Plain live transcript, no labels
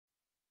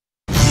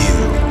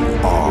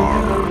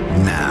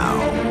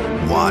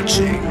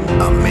watching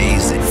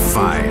Amazing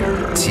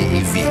Fire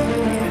TV.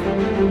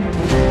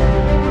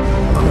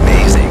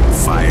 Amazing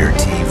Fire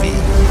TV.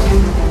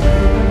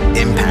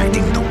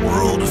 Impacting the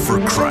world for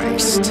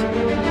Christ.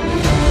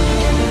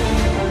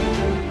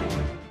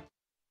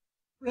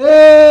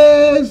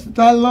 Praise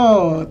the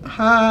Lord.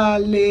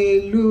 Hallelujah.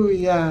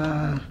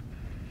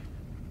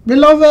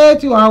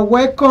 Beloved, you are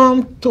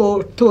welcome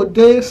to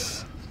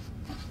today's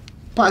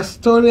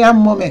pastoral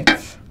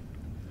moment.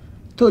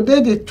 Today,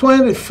 the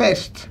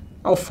 21st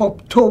of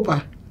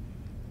October,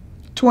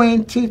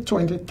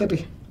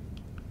 2023.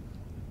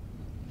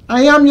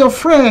 I am your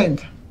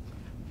friend,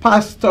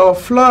 Pastor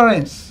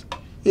Florence,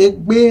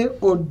 Egbe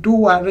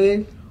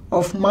Oduware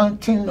of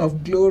Mountain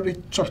of Glory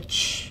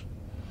Church.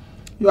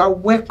 You are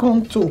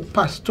welcome to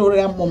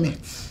Pastoral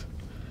Moments.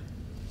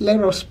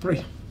 Let us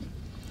pray.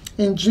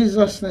 In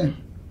Jesus' name.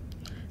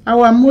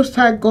 Our Most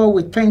High God,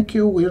 we thank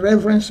you. We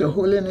reverence your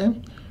holy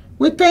name.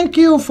 We thank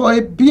you for a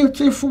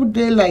beautiful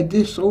day like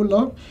this, oh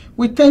Lord.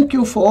 We thank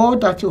you for all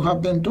that you have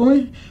been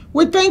doing.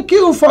 We thank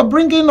you for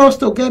bringing us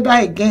together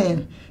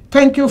again.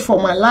 Thank you for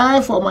my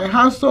life, for my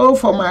household,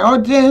 for my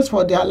audience,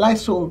 for their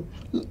lives. So,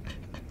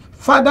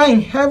 Father in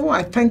heaven,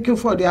 I thank you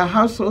for their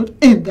household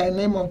in the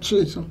name of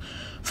Jesus.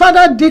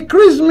 Father,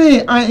 decrease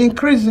me and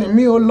increase in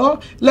me, O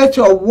Lord. Let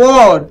your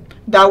word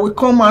that will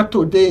come out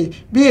today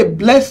be a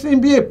blessing,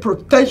 be a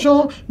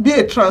protection, be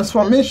a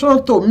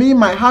transformation to me,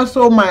 my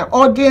household, my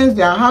audience,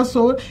 their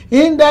household,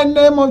 in the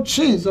name of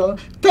Jesus.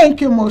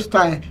 Thank you, Most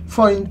High,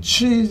 for in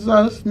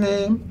Jesus'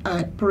 name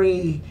I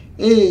pray.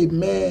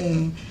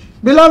 Amen.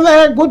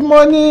 Beloved, good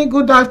morning,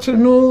 good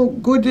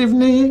afternoon, good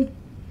evening.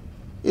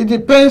 It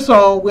depends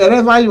on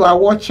wherever you are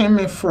watching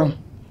me from.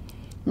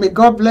 May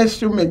God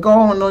bless you. May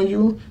God honor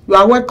you. You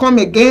are welcome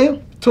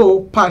again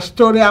to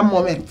Pastoral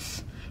Moments.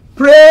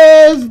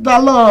 Praise the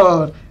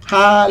Lord.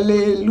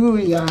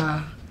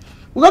 Hallelujah.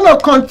 We're going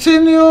to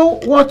continue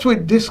what we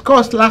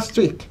discussed last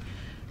week.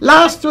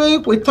 Last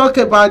week, we talked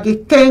about the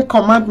 10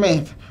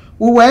 commandments.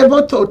 We were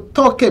able to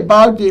talk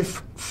about the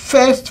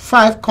first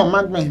 5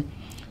 commandments.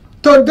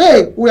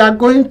 Today, we are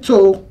going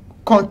to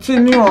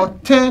continue on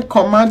 10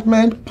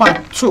 commandments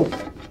part 2.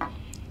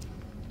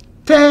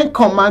 10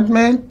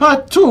 commandments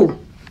part 2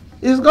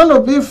 is going to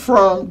be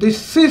from the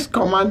 6th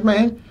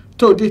commandment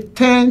to the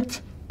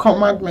 10th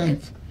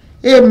commandment.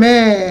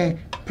 Amen.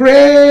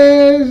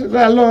 Praise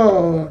the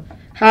Lord.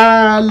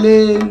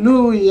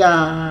 Hallelujah.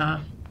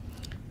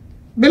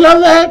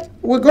 Beloved,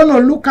 we're going to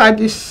look at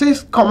the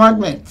 6th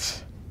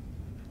commandment.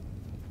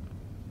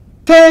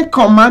 10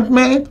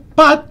 commandment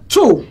part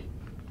 2.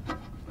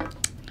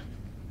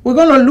 We're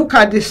going to look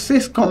at the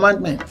 6th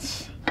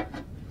commandment.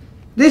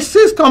 The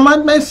 6th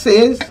commandment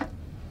says,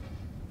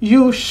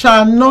 you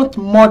shall not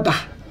murder.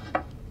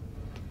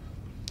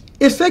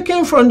 It's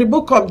taken from the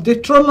book of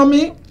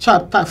Deuteronomy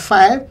chapter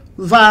 5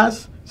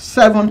 verse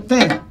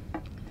 17.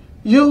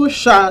 You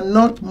shall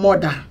not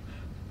murder.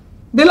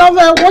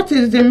 Beloved, what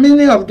is the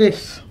meaning of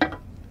this?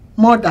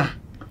 Murder.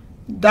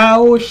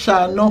 Thou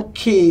shalt not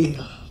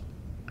kill.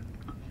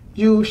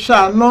 You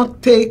shall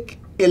not take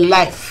a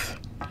life.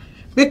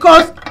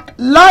 Because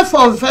life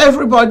of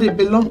everybody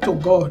belongs to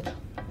God.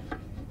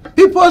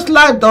 People's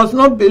life does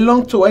not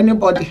belong to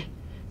anybody.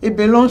 It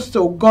belongs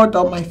to God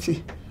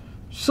Almighty.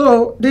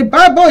 So the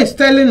Bible is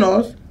telling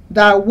us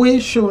that we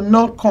should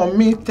not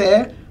commit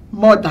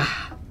murder.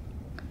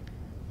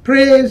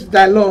 Praise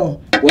the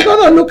Lord. We're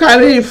going to look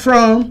at it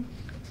from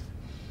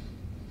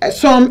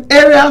some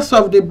areas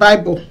of the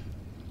Bible.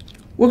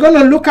 We're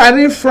going to look at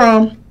it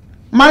from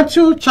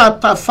Matthew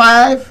chapter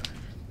 5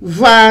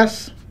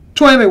 verse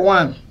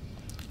 21.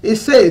 It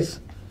says,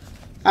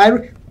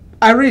 I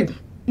read,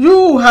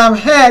 you have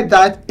heard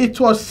that it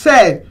was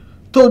said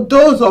to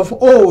those of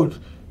old,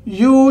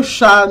 you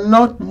shall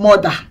not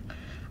murder,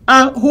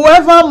 and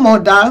whoever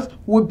murders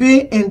will be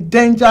in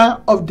danger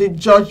of the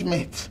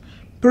judgment.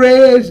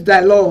 Praise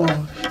the Lord.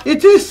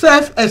 It is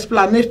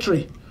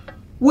self-explanatory.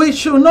 We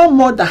should not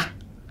murder.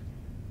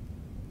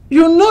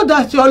 You know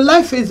that your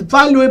life is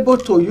valuable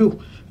to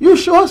you. You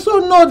should also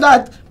know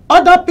that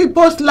other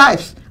people's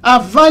lives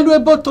are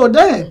valuable to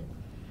them.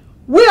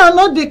 We are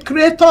not the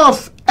creator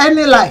of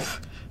any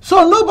life,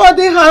 so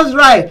nobody has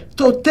right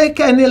to take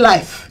any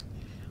life.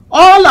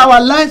 All our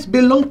lives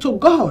belong to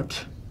God.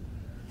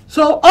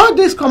 So all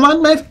these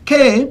commandments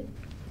came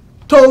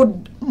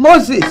to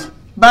Moses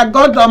by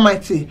God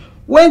Almighty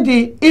when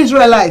the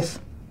Israelites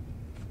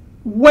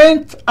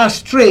went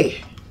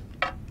astray.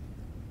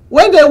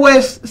 When they were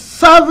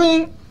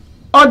serving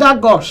other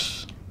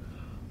gods.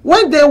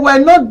 When they were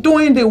not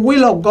doing the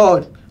will of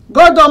God.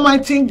 God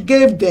Almighty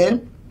gave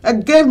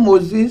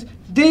Moses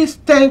these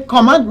 10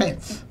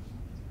 commandments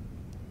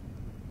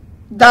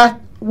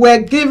that were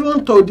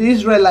given to the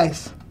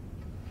Israelites.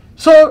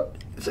 So,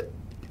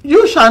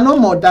 you shall not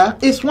murder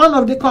is one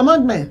of the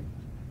commandments.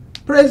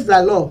 Praise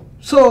the Lord.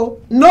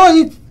 So, know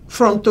it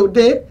from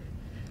today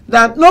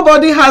that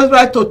nobody has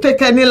right to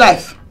take any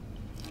life.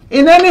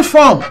 In any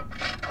form.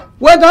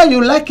 Whether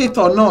you like it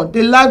or not,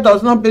 the life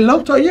does not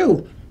belong to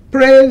you.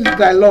 Praise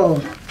the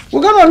Lord.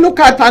 We're going to look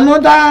at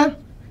another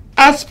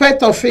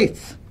aspect of it.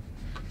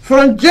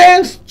 from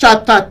James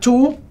chapter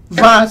 2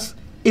 verse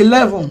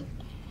 11.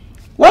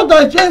 What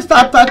does James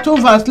chapter 2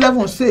 verse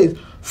 11 say?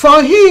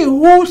 For he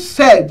who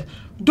said,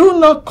 do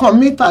not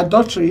commit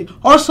adultery,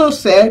 also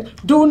said,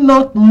 do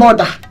not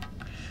murder.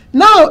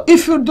 Now,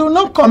 if you do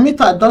not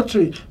commit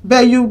adultery,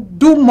 but you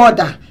do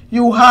murder,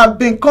 you have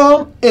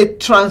become a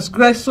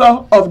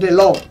transgressor of the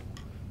law.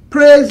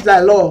 Praise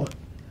the Lord.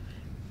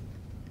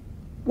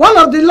 One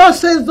of the laws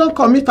says don't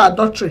commit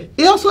adultery.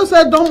 He also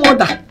said don't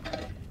murder.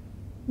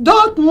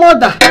 Don't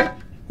murder.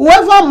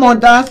 Whoever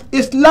murders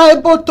is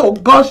liable to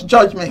God's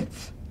judgment.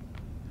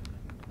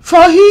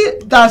 For he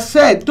that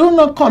said, do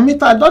not commit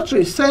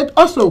adultery, said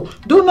also,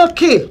 do not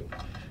kill.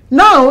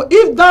 Now,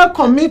 if thou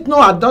commit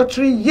no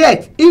adultery,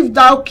 yet if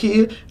thou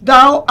kill,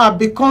 thou art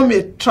become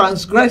a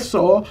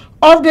transgressor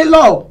of the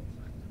law.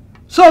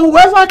 So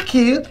whoever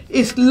kills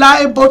is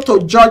liable to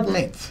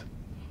judgment.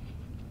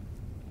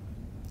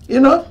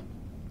 You know?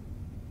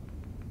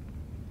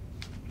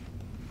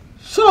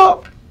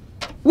 So,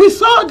 we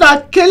saw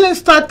that killing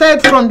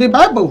started from the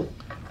Bible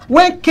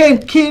when Cain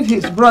killed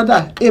his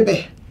brother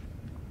Egbe.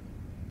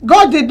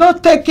 God did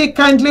not take it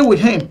kindly with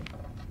him.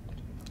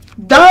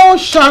 Thou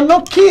shalt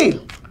not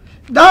kill.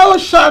 Thou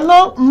shalt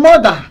not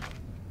murder.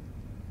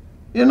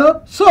 You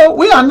know, so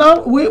we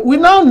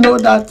now know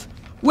that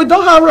we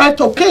don't have right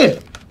to kill.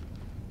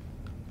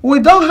 We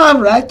don't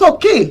have right to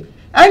kill.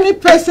 Any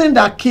person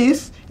that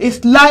kills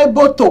is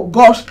liable to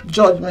God's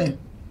judgment.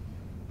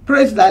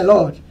 Praise the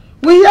Lord.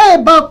 We hear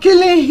about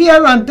killing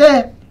here and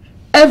there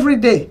every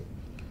day.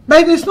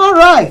 But it's not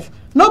right.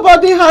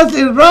 Nobody has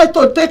the right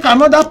to take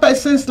another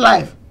person's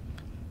life.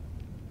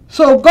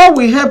 So God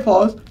will help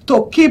us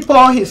to keep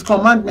all his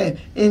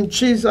commandments in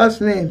Jesus'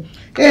 name.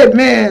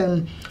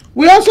 Amen.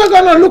 We're also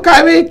going to look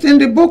at it in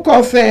the book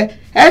of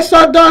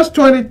Exodus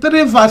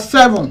 23 verse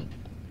 7.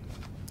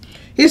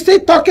 He's still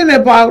talking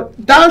about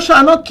thou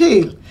shalt not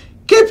kill.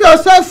 Keep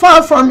yourself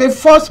far from a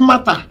false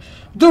matter.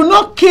 Do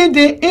not kill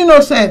the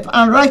innocent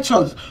and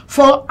righteous,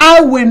 for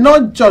I will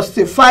not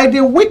justify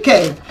the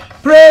wicked.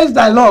 Praise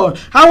the Lord.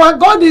 Our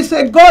God is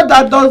a God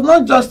that does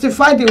not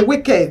justify the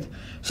wicked.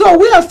 So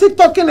we are still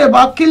talking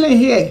about killing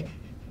here.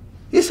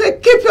 He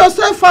said, keep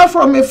yourself far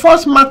from a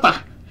false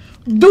matter.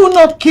 Do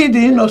not kill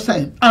the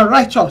innocent and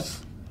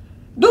righteous.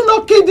 Do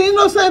not kill the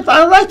innocent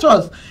and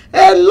righteous.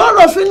 A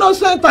lot of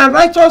innocent and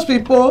righteous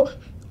people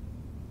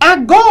are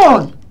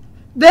gone.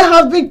 They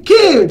have been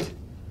killed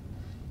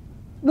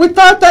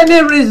without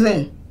any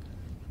reason.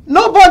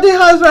 Nobody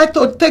has right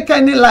to take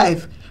any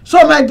life.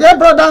 So my dear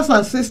brothers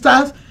and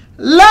sisters,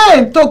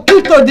 learn to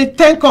keep to the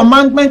 10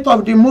 commandments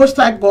of the Most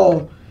High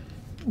God.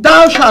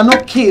 Thou shalt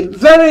not kill.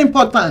 Very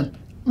important.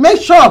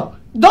 Make sure,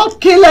 don't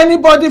kill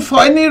anybody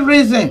for any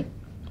reason.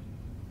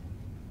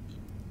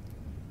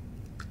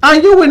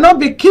 And you will not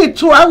be killed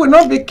too. I will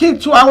not be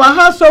killed too. Our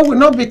household will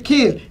not be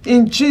killed.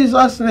 In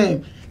Jesus'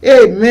 name.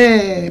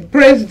 Amen.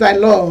 Praise the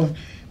Lord.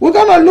 We're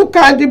going to look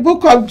at the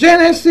book of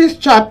Genesis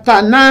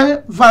chapter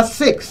 9 verse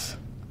 6.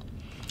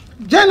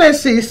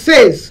 Genesis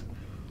says,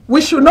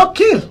 we should not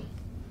kill.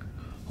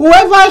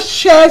 Whoever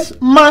sheds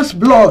man's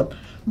blood,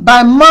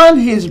 by man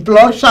his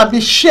blood shall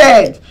be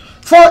shed.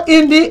 For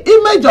in the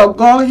image of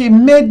God he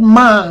made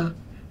man.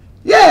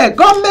 Yeah,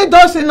 God made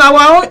us in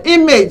our own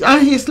image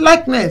and his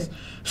likeness.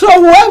 So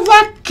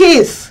whoever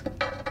kills,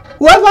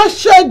 whoever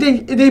shed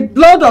the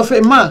blood of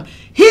a man,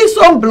 his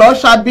own blood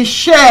shall be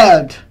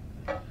shed.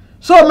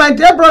 So my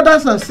dear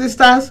brothers and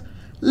sisters,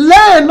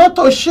 learn not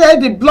to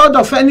shed the blood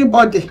of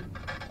anybody.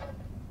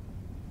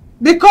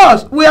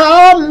 Because we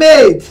are all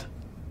made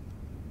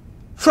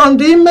from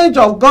the image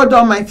of God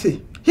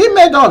Almighty. He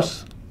made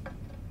us.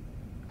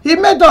 He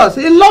made us.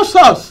 He loves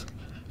us.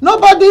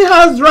 Nobody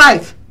has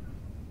right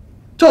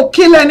to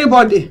kill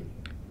anybody.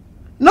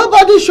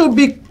 Nobody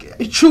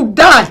should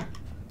die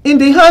in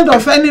the hand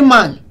of any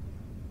man.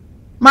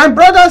 My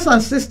brothers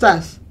and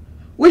sisters,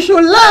 we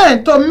should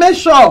learn to make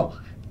sure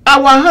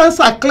our hands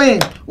are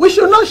clean. We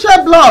should not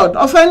shed blood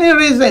of any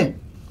reason.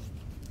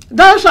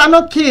 Thou shalt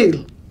not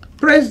kill.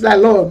 Praise the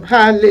Lord.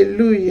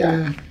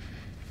 Hallelujah.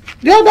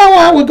 The other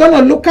one we're going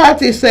to look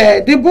at is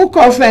the book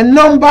of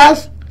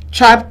Numbers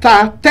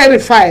chapter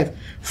 35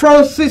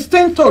 from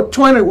 16 to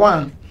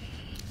 21.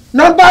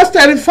 Numbers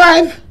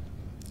 35,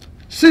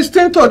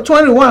 16 to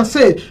 21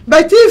 says,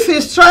 but if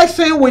he strikes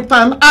him with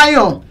an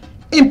iron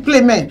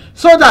implement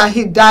so that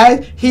he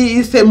dies, he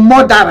is a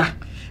murderer.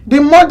 The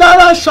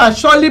murderer shall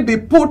surely be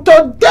put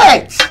to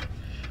death.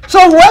 So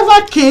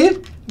whoever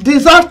kills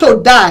deserves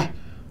to die.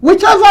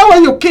 Whichever way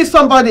you kill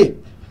somebody,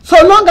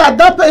 so long as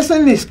that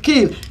person is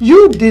killed,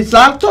 you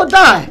deserve to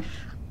die.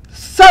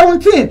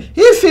 17.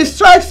 If he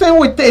strikes him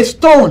with a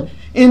stone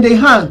in the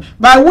hand,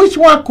 by which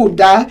one could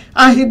die,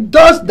 and he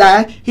does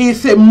die, he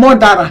is a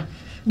murderer.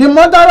 The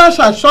murderer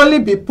shall surely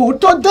be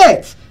put to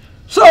death.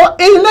 So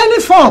in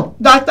any form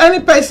that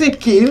any person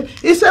kills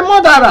is a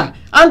murderer,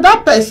 and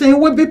that person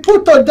will be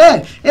put to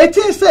death.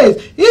 18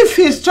 says, if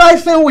he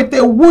strikes him with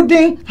a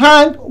wooden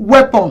hand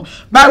weapon,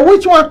 by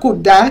which one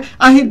could die,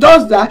 and he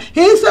does that, he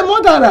is a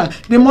murderer.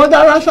 The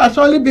murderer shall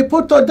surely be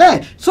put to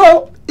death.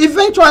 So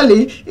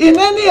eventually, in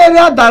any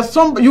area that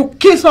you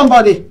kill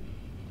somebody,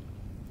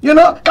 you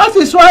know, that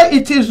is why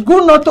it is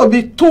good not to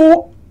be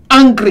too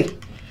angry.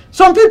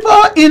 Some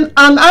people in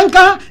an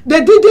anger,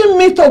 they didn't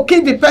mean to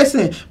kill the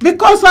person.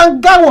 Because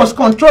anger was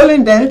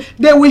controlling them,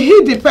 they will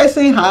hit the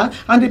person hard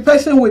and the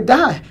person will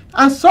die.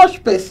 And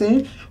such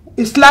person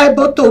is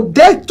liable to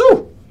death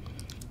too.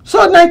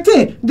 So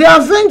 19, the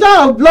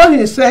avenger of blood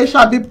himself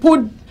shall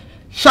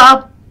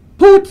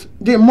put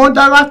the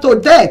murderer to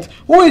death.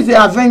 Who is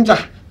the avenger?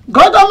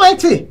 God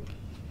Almighty.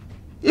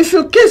 If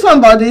you kill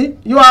somebody,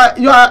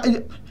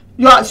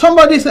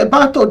 somebody is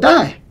about to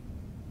die.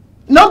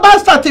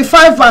 Numbers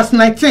 35 verse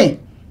 19.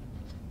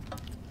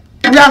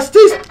 We are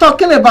still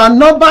talking about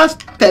Numbers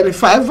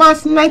 35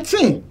 verse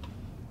 19.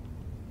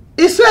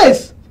 It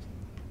says,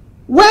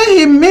 when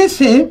he meets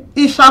him,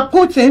 he shall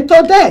put him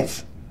to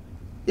death.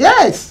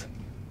 Yes.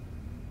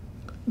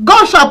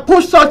 God shall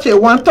put such a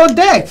one to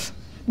death,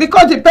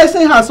 because the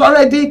person has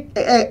already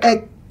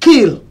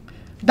killed.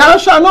 Thou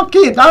shalt not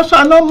kill, thou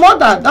shalt not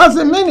murder. That's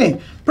the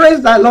meaning.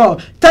 Praise the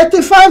Lord.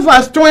 35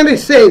 verse 20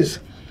 says,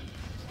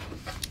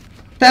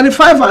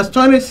 35 verse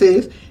 20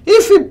 says,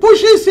 if he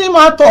pushes him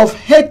out of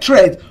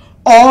hatred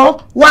or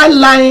while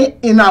lying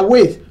in a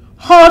way,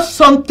 hurls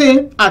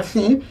something at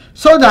him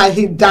so that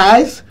he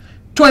dies.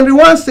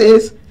 21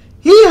 says,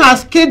 he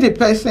has killed the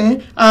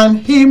person and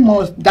he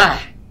must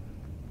die.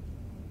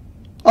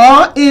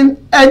 Or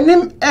in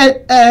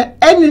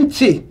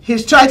enmity, he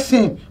strikes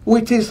him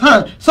with his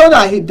hand so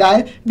that he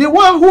dies. The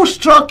one who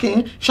struck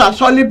him shall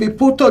surely be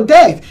put to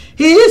death.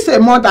 He is a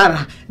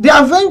murderer. The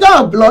avenger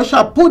of blood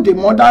shall put the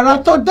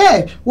murderer to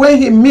death when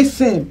he meets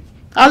him.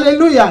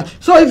 Hallelujah.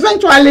 So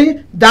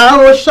eventually,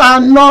 thou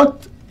shalt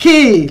not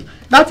kill.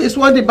 That is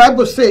what the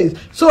Bible says.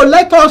 So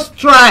let us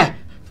try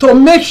to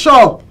make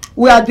sure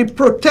we are the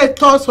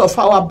protectors of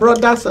our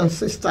brothers and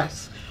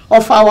sisters,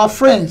 of our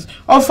friends,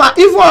 of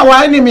even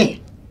our enemy.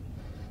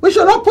 We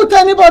should not put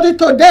anybody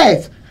to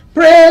death.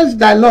 Praise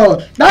the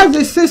Lord. That's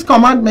the 6th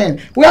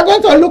commandment. We are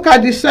going to look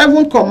at the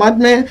 7th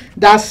commandment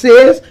that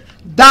says,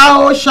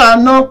 thou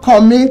shalt not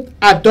commit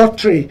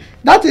adultery.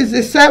 That is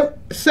the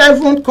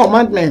 7th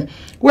commandment.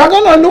 We are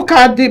going to look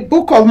at the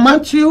book of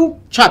Matthew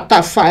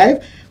chapter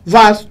 5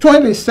 verse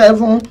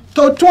 27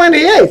 to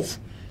 28.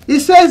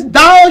 It says,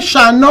 thou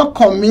shalt not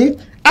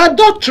commit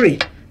adultery.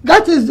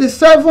 That is the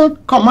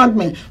 7th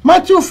commandment.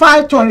 Matthew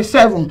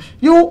 5:27.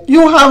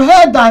 You have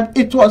heard that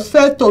it was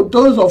said to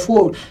those of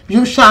old,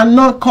 you shall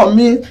not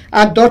commit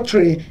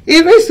adultery.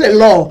 It is a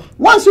law.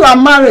 Once you are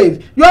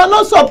married, you are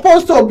not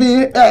supposed to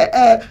be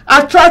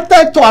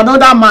attracted to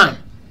another man.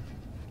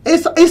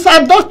 It's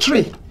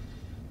adultery.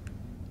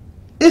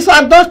 It's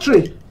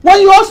adultery.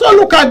 When you also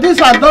look at this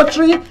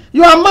adultery,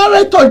 you are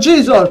married to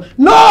Jesus.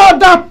 No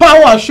other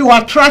power should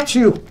attract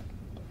you.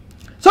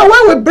 So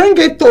when we bring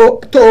it to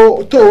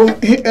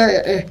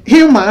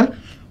human,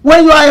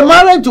 when you are a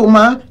married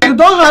woman, you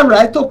don't have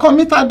right to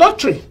commit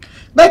adultery.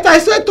 But I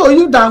say to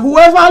you that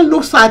whoever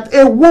looks at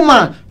a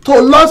woman to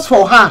lust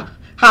for her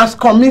has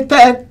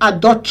committed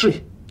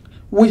adultery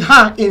with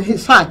her in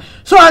his heart.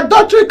 So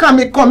adultery can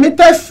be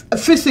committed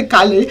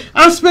physically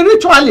and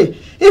spiritually.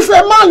 If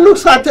a man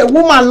looks at a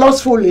woman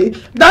lustfully,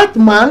 that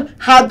man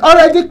had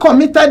already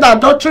committed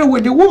adultery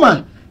with the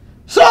woman.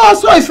 So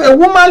also if a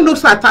woman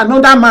looks at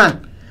another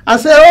man and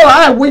say, oh,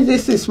 I wish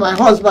this is my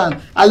husband,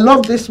 I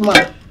love this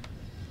man,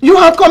 you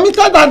have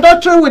committed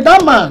adultery with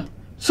that man.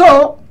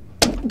 So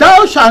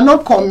thou shalt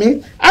not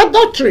commit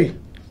adultery.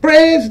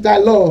 Praise the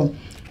Lord.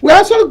 We're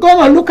also going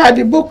to look at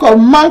the book of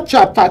Mark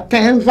chapter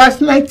 10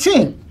 verse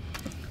 19.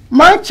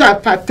 Mark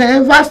chapter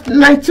 10 verse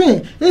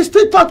 19. It's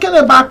still talking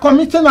about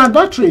committing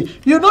adultery.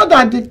 You know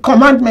that the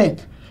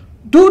commandment,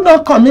 do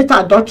not commit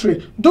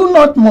adultery, do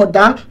not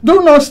murder,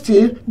 do not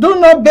steal,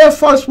 do not bear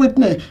false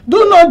witness,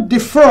 do not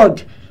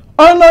defraud,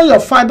 honor your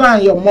father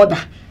and your mother.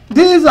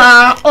 These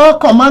are all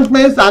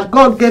commandments that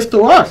God gave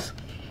to us.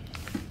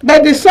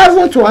 But the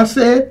 7th one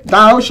says,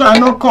 thou shalt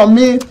not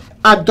commit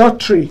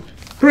adultery.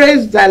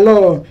 Praise the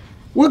Lord.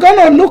 We're going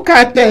to look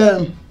at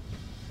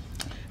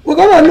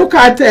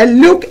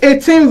Luke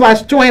 18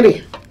 verse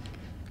 20.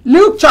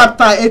 Luke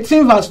chapter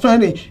 18 verse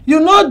 20. You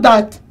know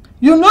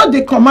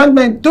the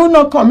commandment, do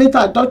not commit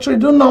adultery,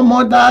 do not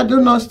murder, do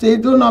not steal,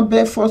 do not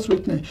bear false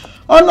witness,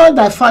 honor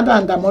thy father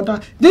and thy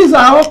mother. These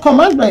are all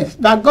commandments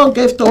that God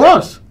gave to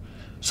us.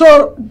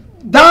 So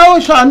thou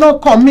shalt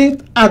not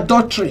commit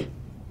adultery.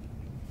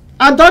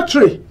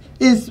 Adultery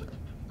is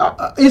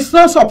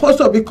not supposed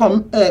to be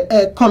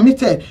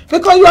committed,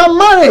 because you are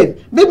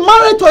married. Be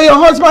married to your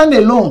husband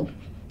alone.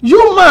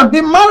 You man,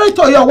 be married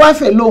to your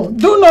wife alone.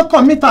 Do not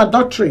commit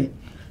adultery.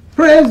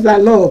 Praise the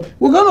Lord.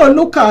 We're going to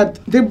look at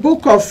the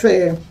book of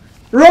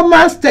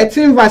Romans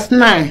 13 verse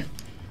 9.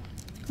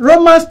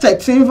 Romans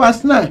 13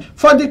 verse 9.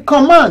 For the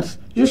commands,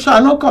 you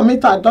shall not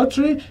commit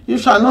adultery, you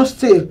shall not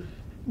steal.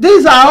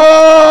 These are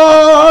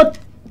all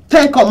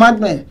 10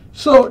 commandments.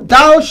 So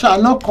thou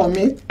shalt not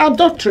commit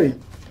adultery.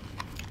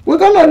 We're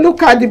going to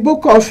look at the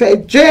book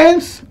of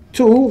James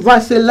 2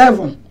 verse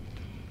 11.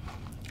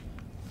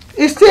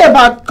 It's still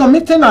about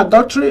committing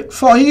adultery.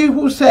 For he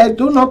who said,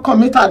 do not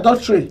commit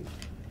adultery.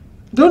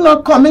 Do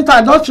not commit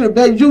adultery,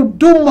 but you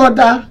do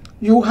murder,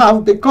 you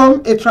have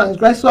become a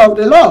transgressor of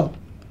the law.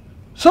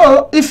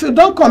 So if you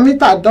don't commit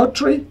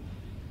adultery,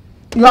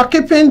 you are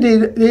keeping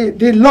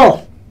the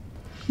law,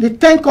 the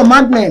 10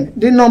 commandments,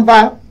 the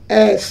number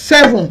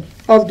 7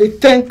 of the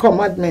 10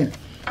 commandments.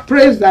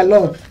 Praise the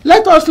Lord.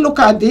 Let us look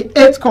at the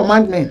 8th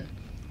commandment.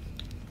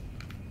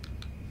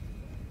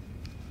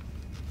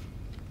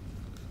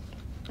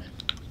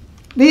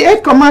 The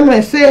 8th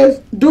commandment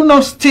says, do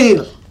not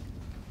steal.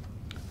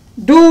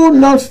 Do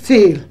not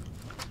steal.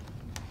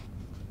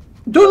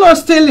 Do not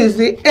steal is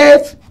the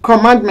 8th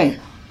commandment.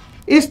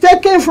 It's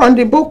taken from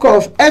the book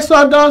of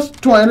Exodus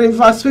 20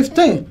 verse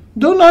 15.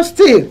 Do not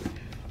steal.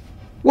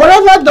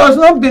 Whatever does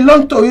not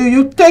belong to you,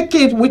 you take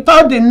it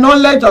without the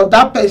knowledge of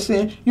that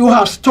person, you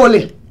have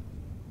stolen.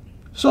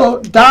 So,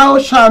 thou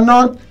shalt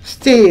not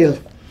steal.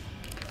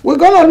 We're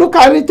going to look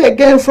at it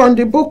again from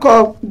the book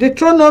of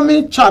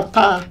Deuteronomy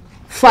chapter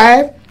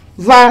 5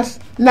 verse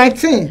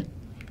 19.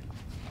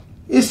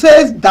 It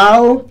says,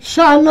 thou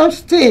shalt not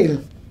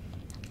steal.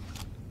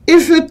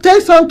 If you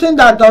take something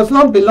that does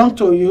not belong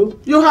to you,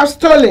 you have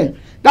stolen.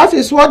 That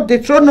is what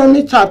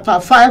Deuteronomy chapter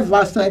 5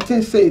 verse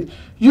 19 says.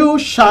 You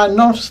shall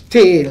not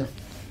steal.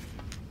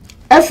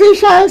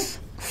 Ephesians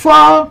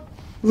 4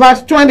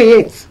 verse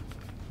 28.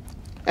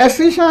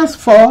 Ephesians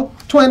 4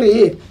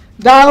 28.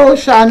 Thou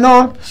shalt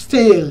not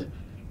steal.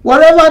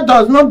 Whatever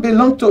does not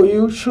belong to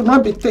you should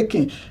not be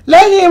taken.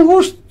 Let him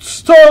who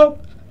stole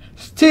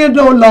steal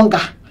no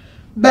longer,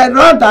 but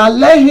rather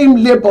let him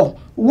labor,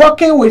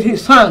 working with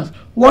his hands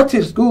what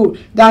is good,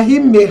 that he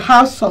may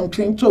have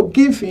something to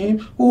give him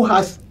who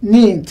has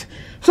need.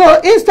 So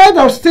instead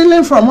of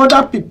stealing from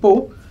other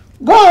people,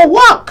 go and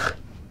work.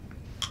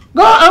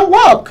 Go and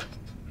work.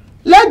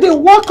 Let the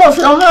work of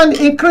your hand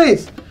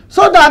increase,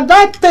 so that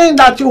that thing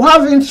that you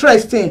have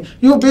interest in,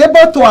 you'll be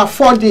able to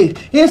afford it,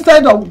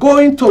 instead of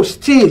going to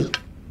steal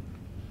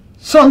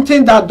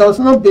something that does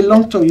not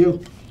belong to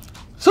you.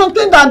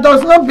 Something that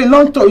does not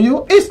belong to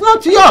you is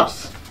not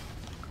yours.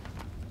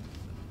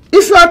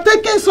 If you are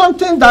taking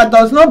something that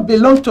does not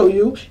belong to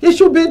you, it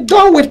should be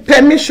done with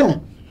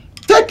permission.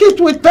 Take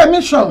it with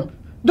permission.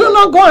 Do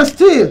not go and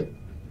steal.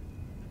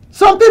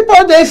 Some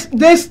people,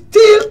 they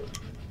steal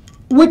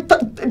with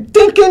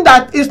thinking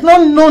that it's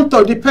not known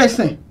to the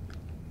person.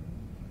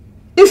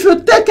 If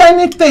you take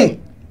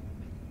anything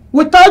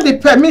without the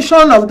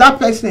permission of that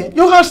person,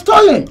 you have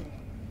stolen.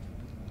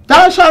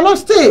 Thou shalt not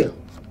steal.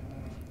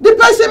 The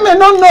person may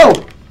not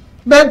know,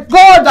 but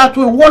God that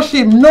will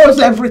worship knows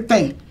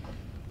everything.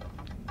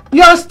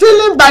 You are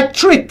stealing by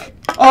trick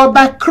or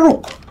by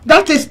crook.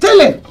 That is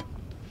stealing.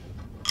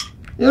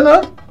 You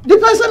know, the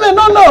person may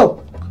not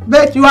know,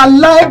 but you are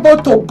liable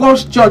to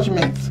God's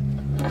judgment.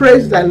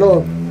 Praise the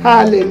Lord.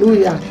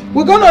 Hallelujah.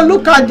 We're going to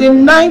look at the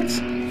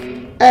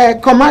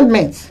 9th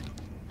commandment.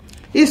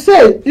 He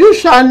says, you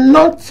shall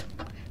not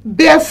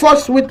bear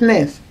false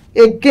witness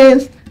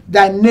against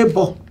thy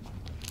neighbor.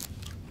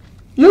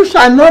 You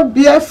shall not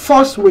bear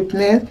false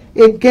witness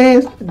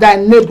against thy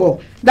neighbor.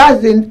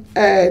 That's the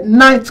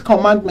 9th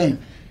commandment.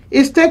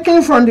 It's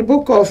taken from the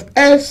book of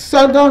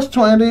Exodus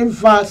 20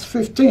 verse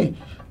 15.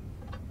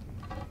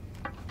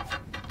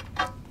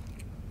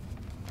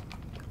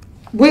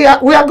 We are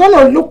going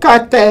to look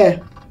at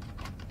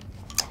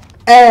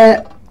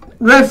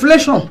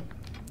Revelation.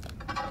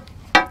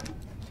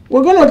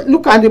 We're going to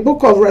look at the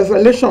book of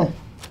Revelation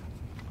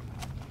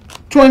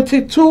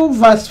 22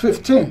 verse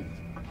 15.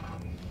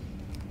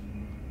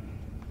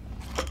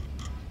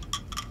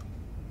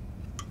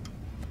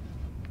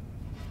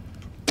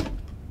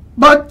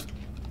 But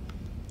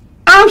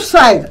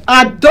outside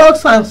are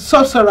dogs and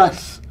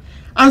sorcerers,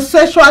 and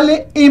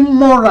sexually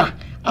immoral,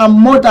 and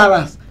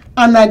murderers,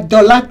 and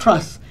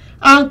idolaters,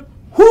 and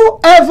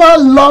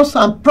whoever loves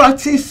and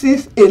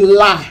practices a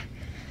lie.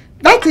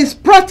 That is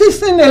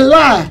practicing a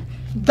lie.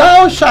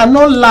 Thou shalt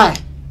not lie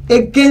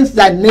against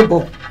thy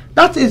neighbor.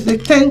 That is the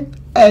 10th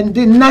and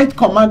the 9th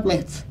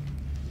commandment.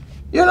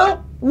 You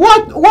know,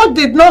 what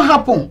did not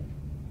happen?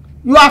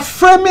 You are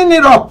framing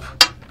it up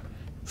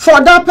for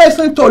that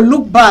person to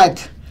look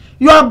bad.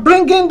 You are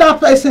bringing that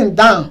person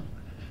down.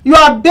 You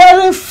are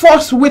bearing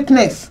false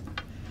witness.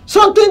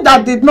 Something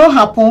that did not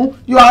happen,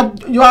 you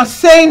are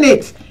saying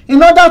it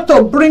in order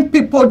to bring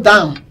people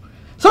down.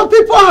 Some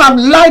people have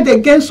lied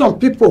against some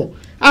people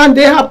and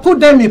they have put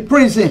them in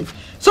prison.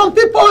 Some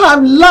people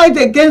have lied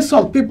against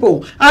some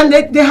people and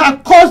they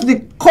have caused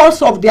the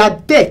cause of their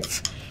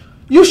death.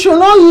 You should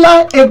not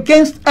lie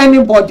against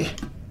anybody.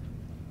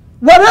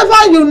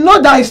 Whatever you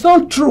know that is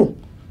not true,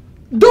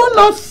 do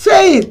not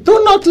say it.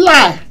 Do not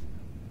lie.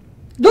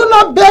 Do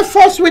not bear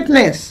false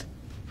witness.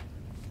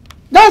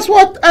 That's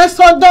what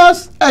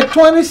Exodus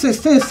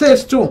 20:16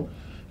 says too.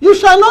 You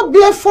shall not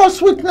bear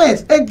false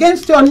witness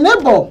against your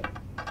neighbor.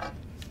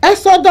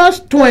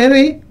 Exodus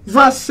 20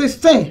 verse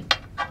 16.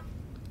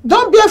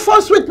 Don't bear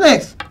false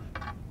witness.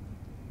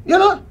 You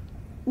know,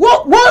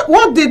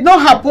 what did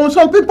not happen?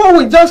 Some people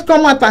will just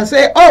come out and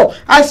say, oh,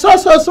 I saw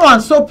so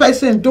and so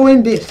person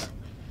doing this.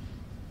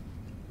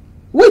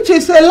 which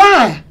is a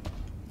lie.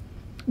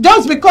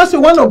 Just because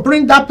you want to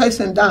bring that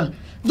person down,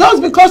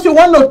 just because you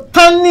want to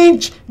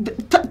tarnish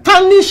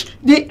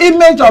the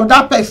image of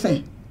that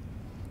person,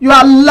 you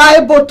are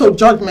liable to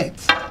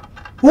judgment.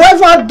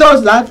 Whoever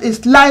does that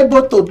is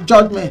liable to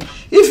judgment.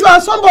 If you are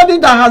somebody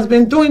that has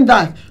been doing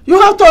that, you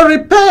have to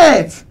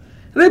repent.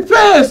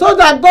 Repent so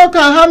that God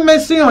can have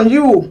mercy on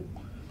you.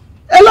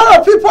 A lot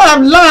of people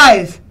have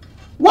lied.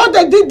 What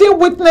they didn't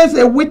witness,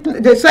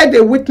 they said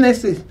they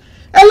witnessed it.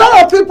 A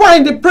lot of people are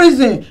in the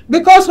prison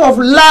because of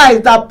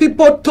lies that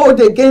people told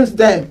against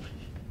them.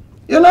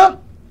 You know?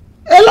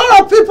 A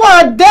lot of people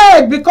are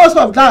dead because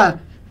of that.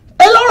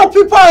 A lot of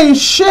people are in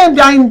shame,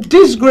 they are in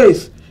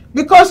disgrace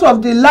because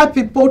of the lie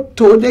people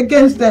told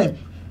against them.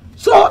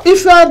 So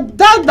if you are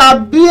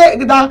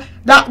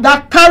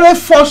that carry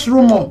false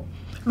rumor,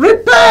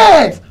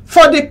 repent,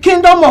 for the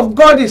kingdom of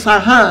God is at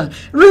hand.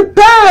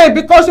 Repent,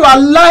 because you are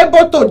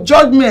liable to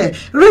judgment.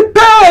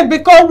 Repent,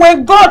 because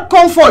when God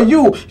comes for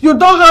you, you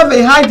don't have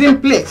a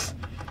hiding place.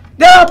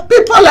 There are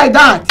people like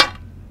that.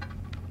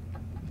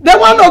 They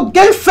want to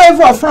gain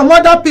favor from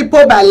other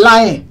people by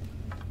lying.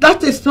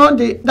 That is not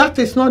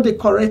the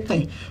correct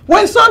thing.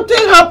 When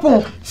something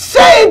happens,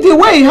 say it the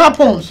way it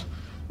happens.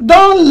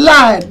 Don't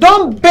lie.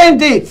 Don't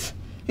bend it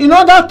in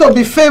order to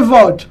be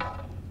favored.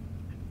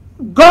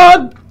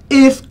 God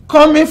is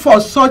coming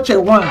for such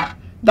a one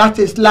that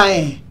is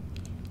lying.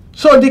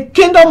 So the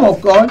kingdom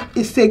of God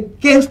is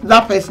against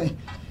that person.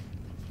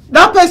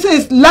 That person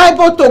is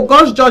liable to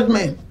God's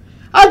judgment.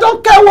 I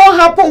don't care what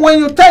happened when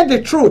you tell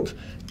the truth.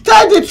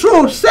 Tell the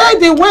truth. Say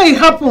the way it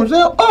happens.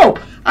 Say, oh,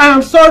 I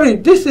am sorry.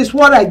 This is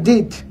what I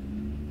did.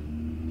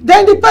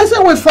 Then the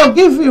person will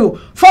forgive you.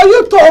 For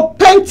you to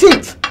paint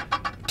it,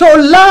 to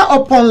lie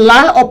upon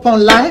lie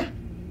upon lie,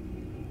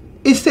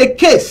 it's a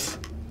case.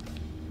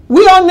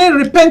 We all need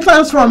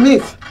repentance from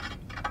it.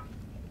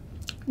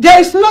 There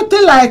is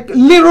nothing like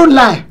little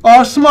lie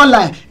or small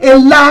lie. A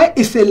lie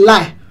is a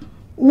lie.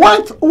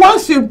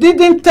 Once you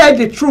didn't tell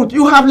the truth,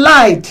 you have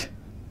lied.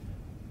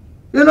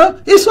 You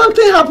know, if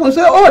something happens,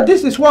 say, oh,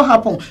 this is what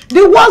happened.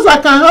 The worst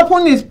that can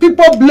happen is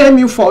people blame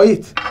you for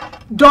it.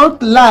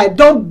 Don't lie.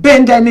 Don't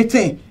bend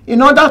anything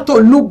in order to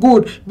look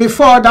good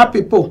before other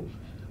people.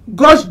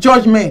 God's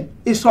judgment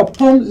is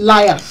upon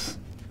liars.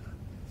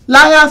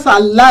 Liars are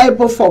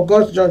liable for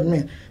God's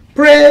judgment.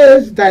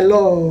 Praise the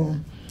Lord.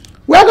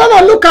 We're going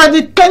to look at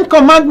the 10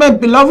 commandments,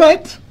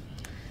 beloved.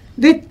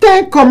 The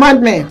 10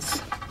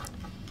 commandments.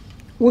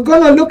 We're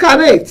going to look at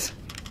it.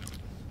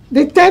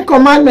 The 10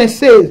 commandments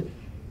says,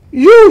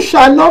 you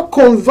shall not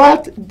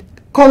convert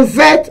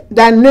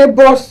thy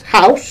neighbor's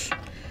house,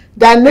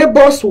 thy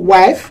neighbor's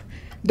wife,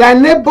 thy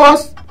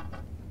neighbor's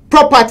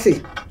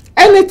property.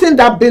 Anything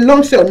that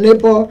belongs to your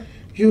neighbor,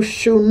 you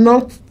should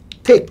not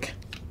take.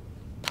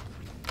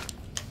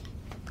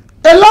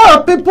 A lot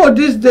of people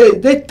these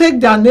days, they take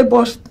their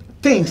neighbor's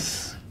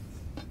things.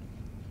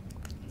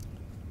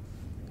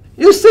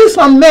 You see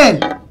some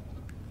men,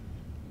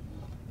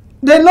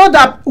 they know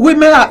that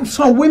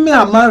some women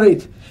are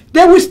married.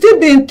 They will still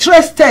be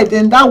interested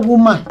in that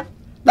woman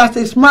that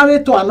is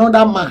married to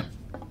another man.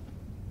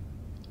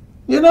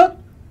 You know,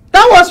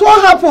 that was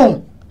what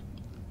happened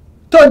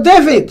to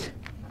David.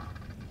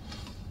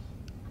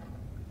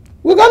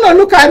 We're going to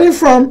look at it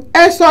from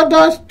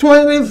Exodus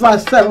 20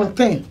 verse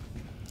 17.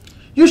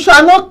 You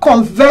shall not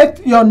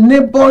covet your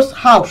neighbor's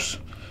house.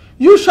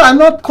 You shall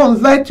not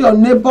covet your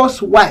neighbor's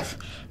wife,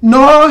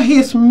 nor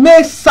his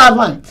maid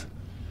servant,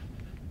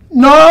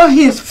 nor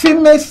his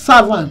female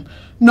servant,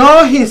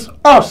 nor his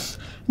horse,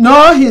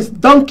 nor his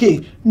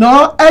donkey,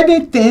 nor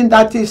anything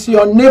that is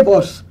your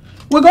neighbor's.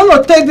 We're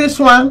going to take this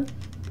one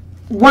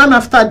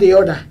after the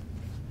other.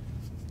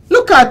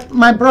 Look at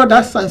my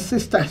brothers and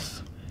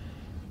sisters.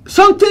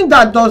 Something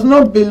that does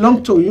not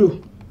belong to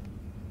you,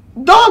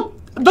 don't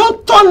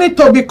turn it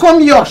to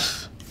become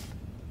yours.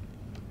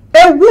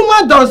 A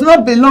woman does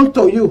not belong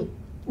to you.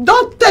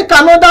 Don't take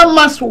another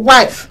man's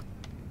wife.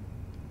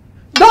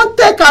 Don't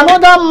take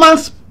another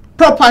man's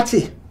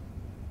property.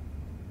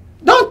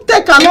 Don't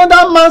take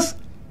another man's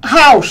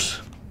house.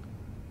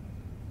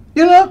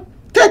 You know,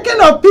 taking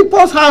of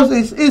people's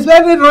houses is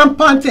very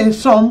rampant in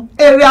some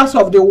areas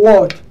of the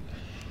world.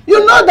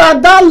 You know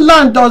that that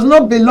land does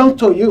not belong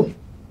to you.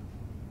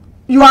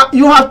 You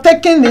have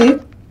taken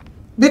it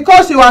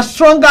because you are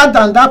stronger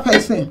than that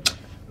person.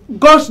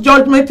 God's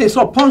judgment is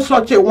upon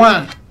such a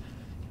one.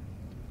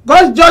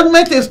 God's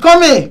judgment is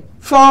coming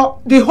for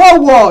the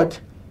whole world.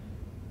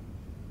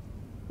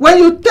 When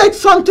you take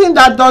something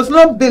that does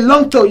not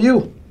belong to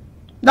you,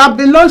 that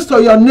belongs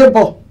to your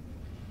neighbor,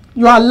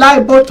 you are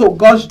liable to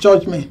God's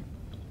judgment.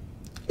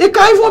 It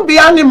can even be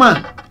animal.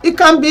 It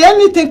can be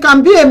anything. It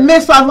can be a male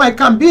servant. It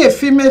can be a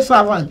female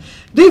servant.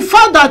 The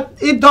fact that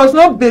it does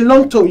not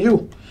belong to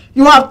you,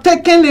 you have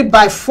taken it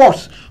by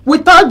force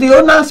without the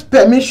owner's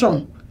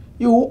permission,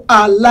 you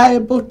are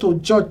liable to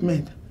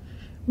judgment.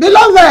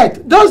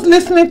 Beloved, those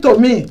listening to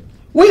me,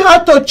 we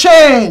have to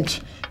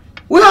change.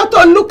 We have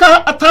to look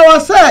at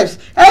ourselves.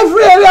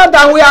 Every area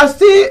that we are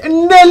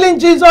still nailing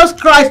Jesus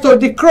Christ to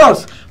the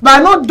cross, by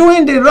not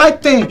doing the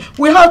right thing.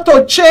 We have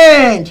to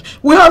change.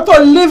 We have to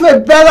live a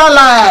better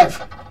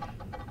life.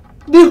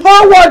 The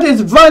whole world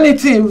is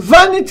vanity,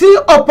 vanity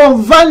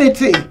upon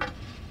vanity.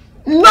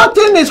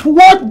 Nothing is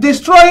worth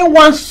destroying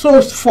one's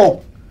soul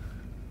for.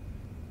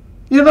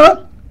 You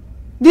know,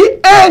 the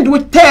end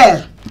will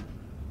tell.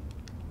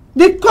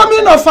 The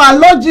coming of our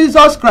Lord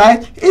Jesus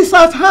Christ is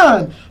at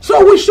hand.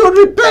 So we should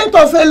repent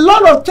of a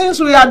lot of things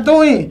we are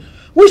doing.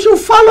 We should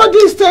follow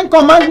these 10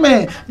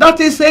 commandments.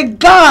 That is a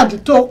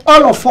guide to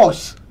all of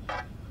us.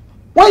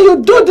 When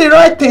you do the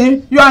right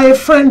thing, you are a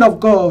friend of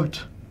God.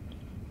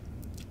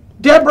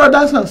 Dear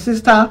brothers and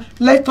sisters,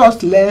 let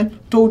us learn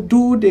to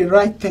do the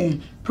right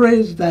thing.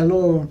 Praise the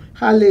Lord.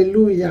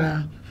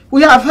 Hallelujah.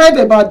 We have heard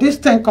about these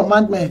 10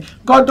 commandments.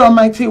 God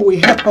Almighty will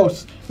help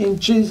us in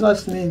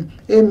Jesus' name.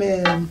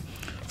 Amen.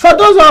 For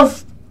those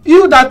of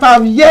you that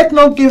have yet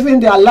not given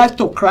their life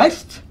to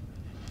Christ,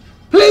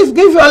 please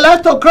give your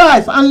life to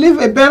Christ and live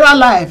a better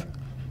life.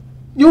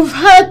 You've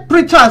heard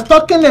preachers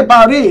talking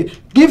about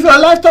it. Give your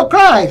life to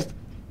Christ.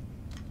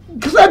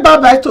 Say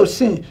bye-bye to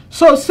sin.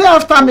 So say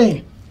after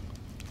me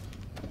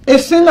a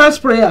sinner's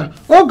prayer.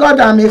 Oh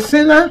God, I'm a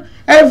sinner.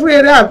 Every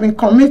area I've been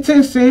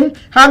committing sin.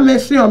 Have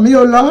mercy on me,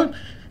 O Lord.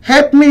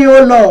 Help me,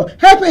 O Lord.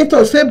 Help me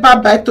to say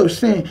bye-bye to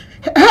sin.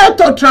 Help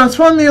to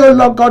transform me, O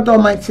Lord God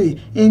Almighty.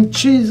 In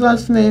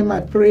Jesus' name I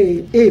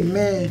pray.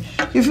 Amen.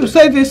 If you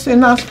say this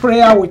sinner's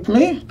prayer with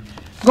me,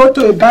 go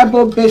to a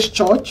Bible-based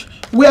church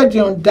where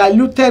the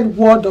undiluted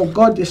word of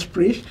God is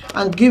preached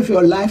and give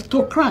your life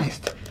to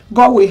Christ.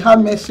 God will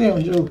have mercy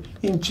on you.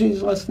 In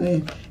Jesus'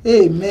 name.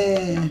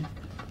 Amen.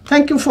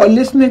 Thank you for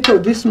listening to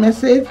this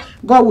message.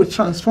 God will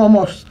transform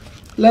us.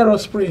 Let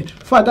us pray.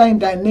 Father, in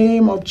the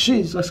name of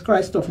Jesus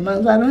Christ of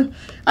Nazareth,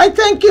 I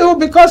thank you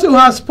because you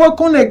have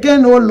spoken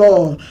again, O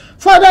Lord.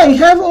 Father in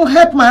heaven,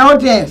 help my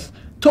audience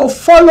to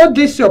follow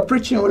this your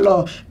preaching, O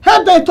Lord.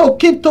 Help them to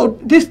keep to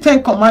these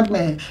 10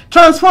 commandments.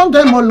 Transform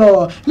them, O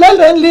Lord. Let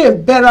them live a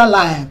better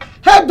life.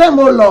 Help them,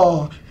 O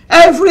Lord.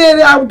 Every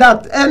area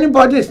that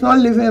anybody is not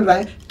living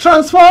right,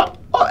 transform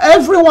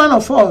every one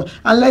of us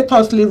and let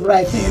us live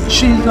right in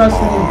Jesus'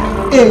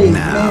 name.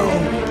 Amen.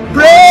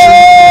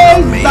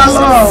 Praise the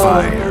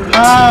Lord.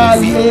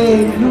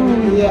 Hallelujah.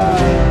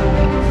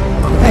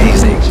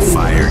 Amazing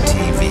Fire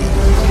TV.